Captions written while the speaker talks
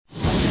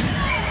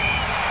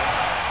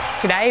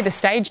Today, the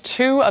stage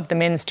 2 of the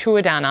men's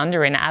Tour Down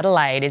Under in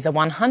Adelaide is a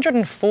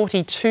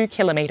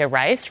 142-kilometre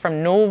race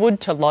from Norwood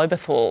to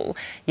Lobethal.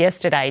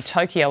 Yesterday,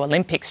 Tokyo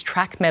Olympics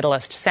track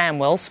medalist Sam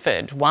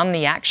Welsford won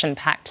the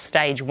action-packed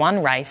stage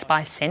 1 race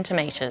by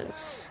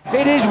centimetres.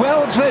 It is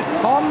Welsford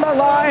on the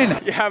line.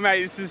 Yeah,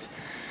 mate, this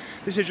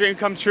is a dream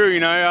come true,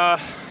 you know.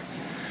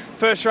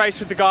 First race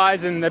with the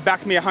guys and they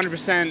backed me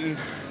 100%. And,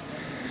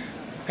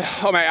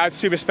 oh, mate, it's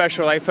super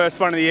special. First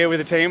one of the year with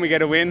the team, we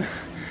get a win.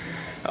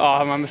 Oh,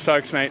 I'm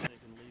stoked, mate.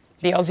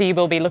 The Aussie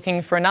will be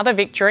looking for another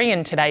victory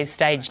in today's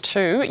stage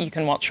 2. You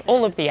can watch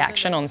all of the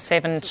action on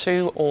 7,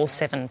 2 or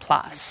 7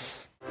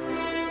 Plus.